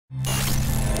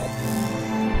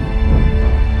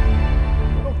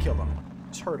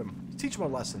Just hurt him. Teach him a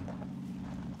lesson.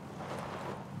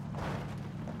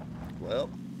 Well,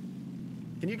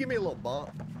 can you give me a little bump?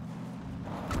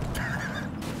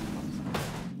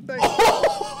 Thank you.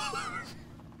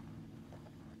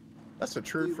 That's a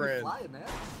true friend. Flying, man.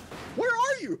 Where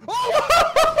are you? Oh!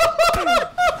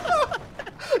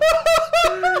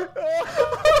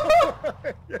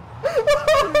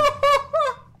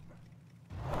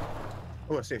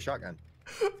 Oh, I see a shotgun.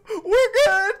 We're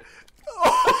good!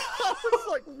 I was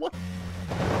like, what?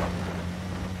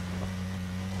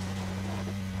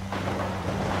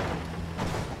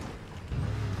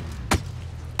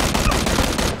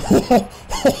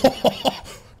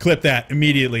 Clip that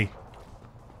immediately.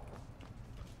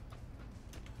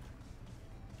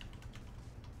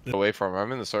 Away from him.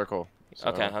 I'm in the circle. So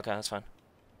Okay, that's fine.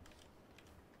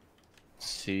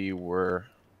 See where.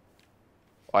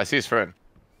 Oh, I see his friend.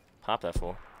 Pop that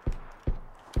fool.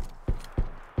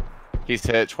 He's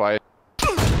hit twice.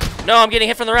 No, I'm getting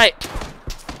hit from the right.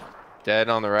 Dead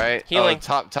on the right. Healing.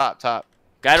 Oh, top.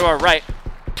 Guy to our right.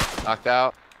 Knocked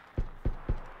out.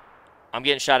 I'm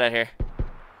getting shot at here.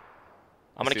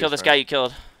 I'm gonna kill this guy you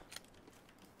killed.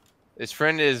 His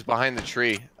friend is behind the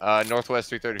tree. Northwest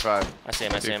 335. I see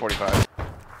him, I see him. 345.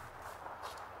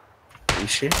 You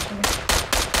shit?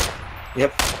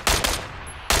 Yep.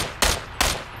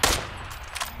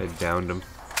 I downed him.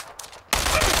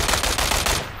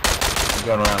 I'm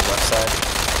going around left side.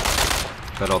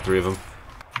 Got all three of them.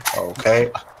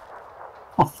 Okay.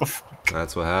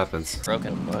 That's what happens.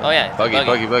 Broken. Oh yeah.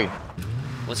 Buggy.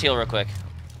 Let's heal real quick.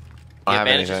 I You have have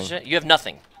bandages and anything. shit? You have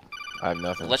nothing. I have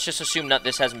nothing. Let's just assume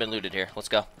this hasn't been looted here. Let's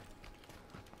go.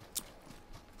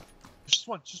 Just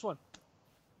one.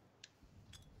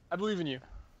 I believe in you.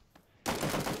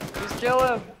 Just kill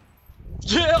him.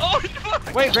 Yeah, oh no!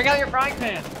 Wait, bring out your frying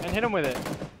pan and hit him with it.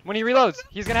 When he reloads,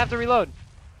 he's gonna have to reload.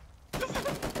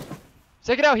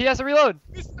 Take it out, he has to reload.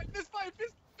 This fight.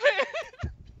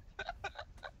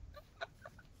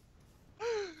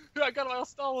 Dude, I got him, I'll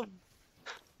stall him.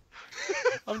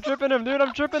 I'm tripping him, dude,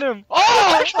 I'm tripping him.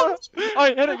 Oh!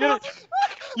 Alright, hit it, get it.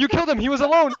 You killed him, he was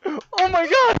alone. Oh my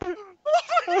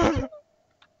god!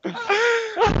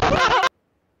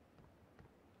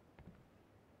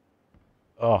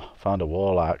 Oh, found a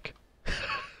WallHack.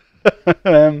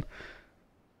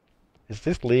 Is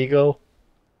this legal?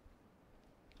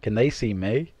 Can they see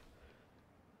me?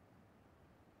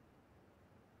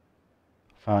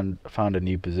 Found a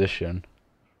new position.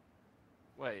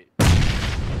 Wait.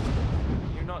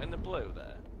 You're not in the blue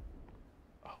there?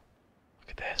 Oh,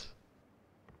 look at this.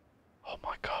 Oh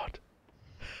my god.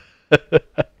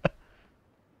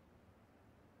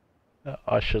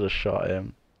 I should have shot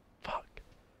him. Fuck.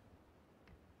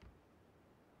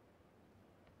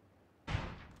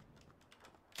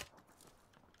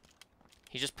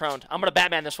 He's just prone. I'm gonna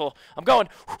Batman this fool. I'm going.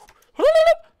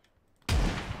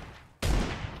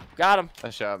 Got him.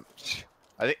 Nice job.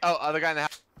 I think. Oh, other guy in the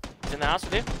house. He's in the house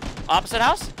with you. Opposite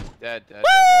house. Dead.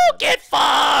 Woo! Get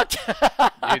fucked!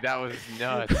 Dude, that was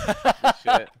nuts. Good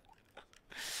shit.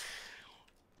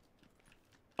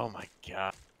 Oh my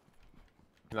god.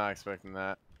 Not expecting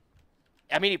that.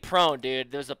 I mean, he prone,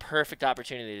 dude. There was a perfect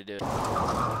opportunity to do it.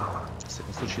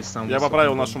 Я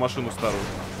поправил нашу машину старую.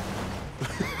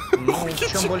 Ну,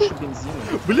 чем больше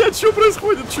бензина. Блять, что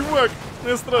происходит, чувак?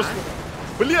 Мне страшно.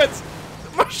 Блять,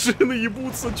 машины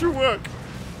ебутся, чувак.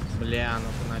 Бля, ну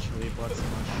ты начал ебаться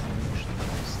машину,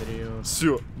 что серьезно.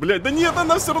 Все, блять, да нет,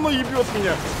 она все равно ебет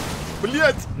меня.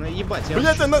 Блять. Ну ебать, я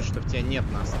блять, она... что в тебя нет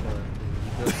настроя.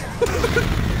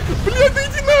 Блять, да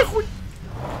иди нахуй.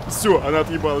 Все, она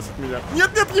отъебалась от меня.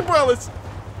 Нет, не отъебалась.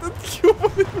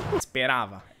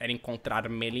 Esperava era encontrar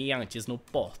meliantes no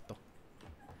porto.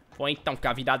 Foi então que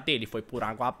a vida dele foi por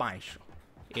água abaixo.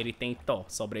 Ele tentou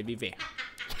sobreviver.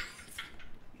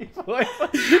 Foi.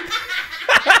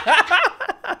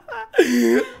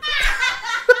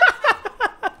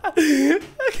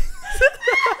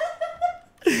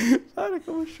 Para que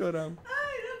eu vou chorar.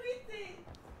 Ai, não aguentei.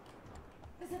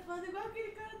 Você tá falando igual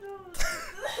aquele cara do...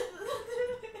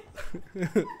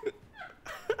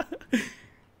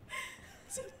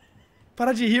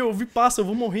 Para de rir, eu vi passa, eu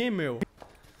vou morrer, meu.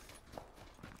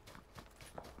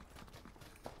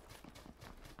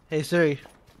 Hey Siri,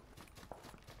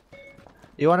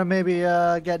 you wanna maybe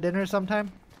get dinner sometime?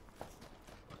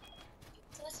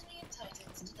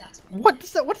 What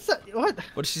is that? What is that? What?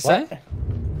 What did she say?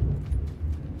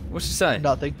 What did she say?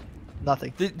 Nothing.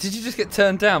 Nothing. Did you just get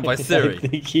turned down by Siri? I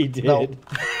think he did. No.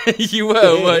 You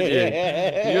were, weren't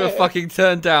you? You were fucking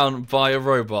turned down by a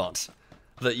robot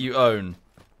that you own.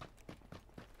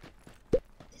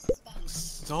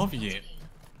 Soviet.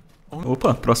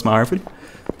 Opa, próxima árvore.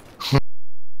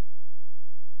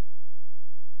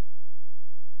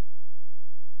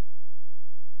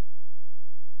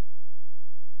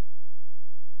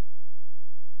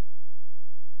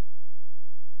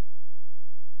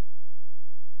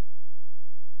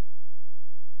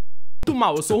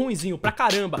 mal, eu sou ruinzinho pra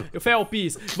caramba. Eu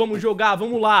Felps, vamos jogar,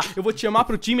 vamos lá. Eu vou te chamar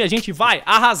pro time e a gente vai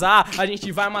arrasar. A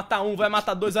gente vai matar um, vai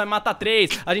matar dois, vai matar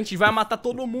três. A gente vai matar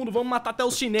todo mundo, vamos matar até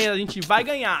os chineses. A gente vai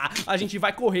ganhar, a gente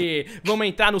vai correr. Vamos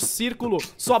entrar no círculo.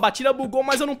 Sua batida bugou,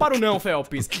 mas eu não paro não,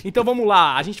 Felps. Então vamos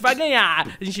lá, a gente vai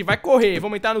ganhar, a gente vai correr.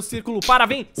 Vamos entrar no círculo para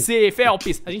vencer,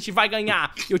 Felps. A gente vai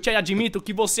ganhar. Eu te admito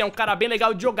que você é um cara bem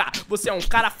legal de jogar. Você é um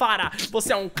cara fara,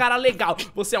 você é um cara legal.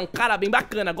 Você é um cara bem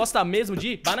bacana, gosta mesmo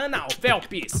de bananal,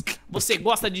 Felps. Você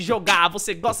gosta de jogar,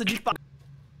 você gosta de...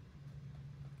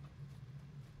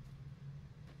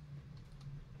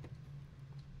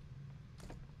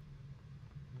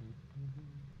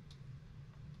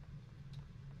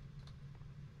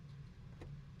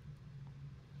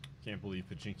 Can't believe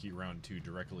Pachinki round 2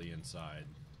 directly inside.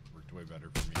 Worked way better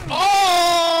for me.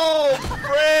 Oh,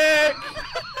 frick!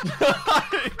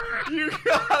 You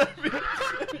gotta be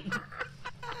kidding.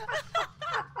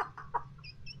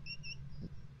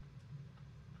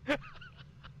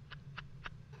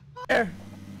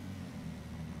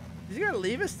 Is he gonna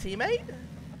leave his teammate?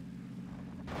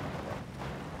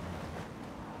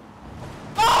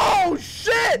 Oh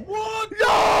shit! What?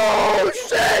 No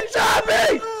shit,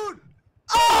 Tommy!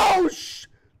 Oh sh!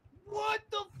 What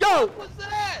the Go! fuck was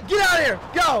that? Get out of here!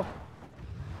 Go!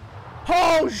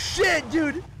 Oh shit,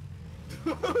 dude!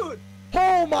 Dude!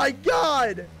 Oh my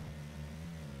god!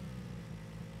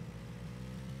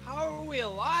 How are we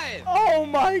alive? Oh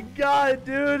my god,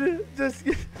 dude! Just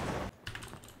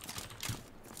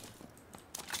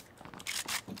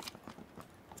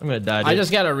I'm gonna die, dude. I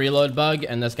just got a reload bug,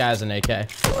 and this guy's an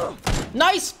AK.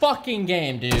 Nice fucking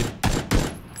game, dude.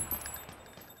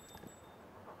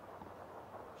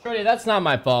 Shorty, that's not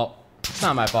my fault. It's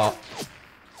not my fault.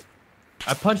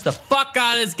 I punched the fuck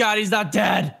out of this guy. He's not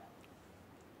dead.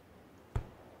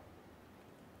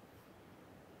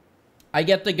 I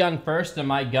get the gun first, and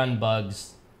my gun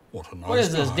bugs. What a nice What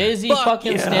is this, guy. Daisy Fuck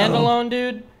fucking you. standalone,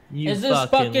 dude? You Is this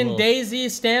fucking Daisy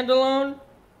standalone?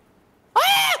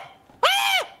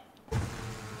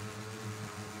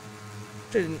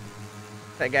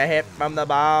 That got hit from the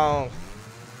ball.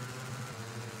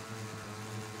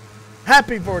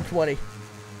 Happy 420.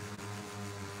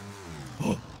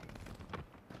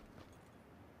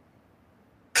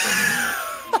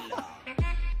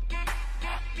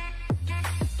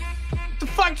 What the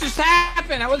fuck just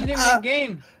happened? I wasn't even in the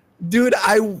game. Dude,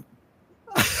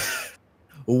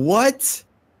 what?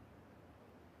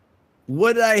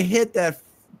 What did I hit that?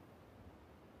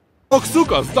 Ох,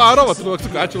 сука, здорово, ты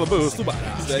сука, начало было, сука.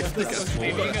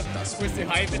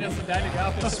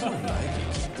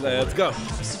 Let's go.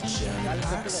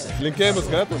 Linkemos,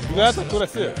 Greta. Greta, tu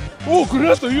esi. O,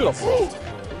 Greta yra.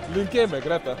 Linkėjame,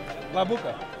 Greta.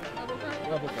 Labuka.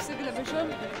 Labuka.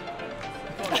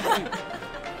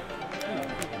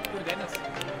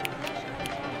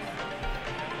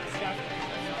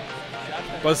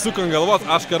 Pasuk ant galvos,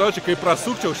 aš karočiui, kai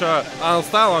prasukčiau šią ant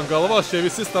stalo ant galvos, čia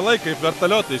visi stalai kaip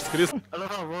vertoliotai išskris.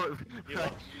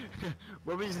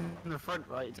 Robbie's in the front,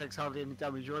 right? It takes hardly any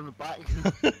damage. You're on the back.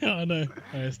 I know.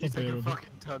 Hey, stop He's like here, a Robbie.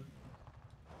 fucking ton.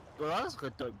 Well, that's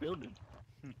like a dope building.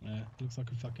 Yeah, looks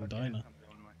like a fucking diner.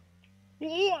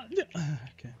 What?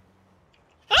 Okay.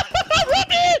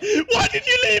 Robbie! Why did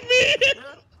you leave me?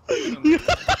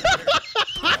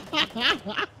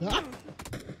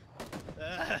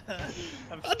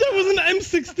 There was an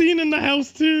M16 in the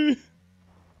house too.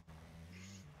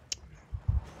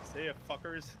 See ya,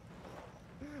 fuckers.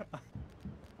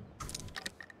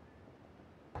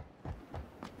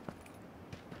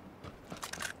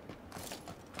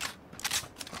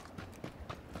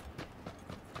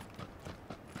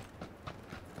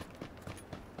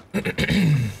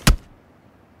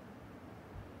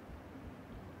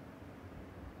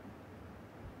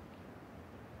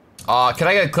 Can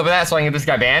I get a clip of that so I can get this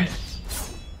guy banned?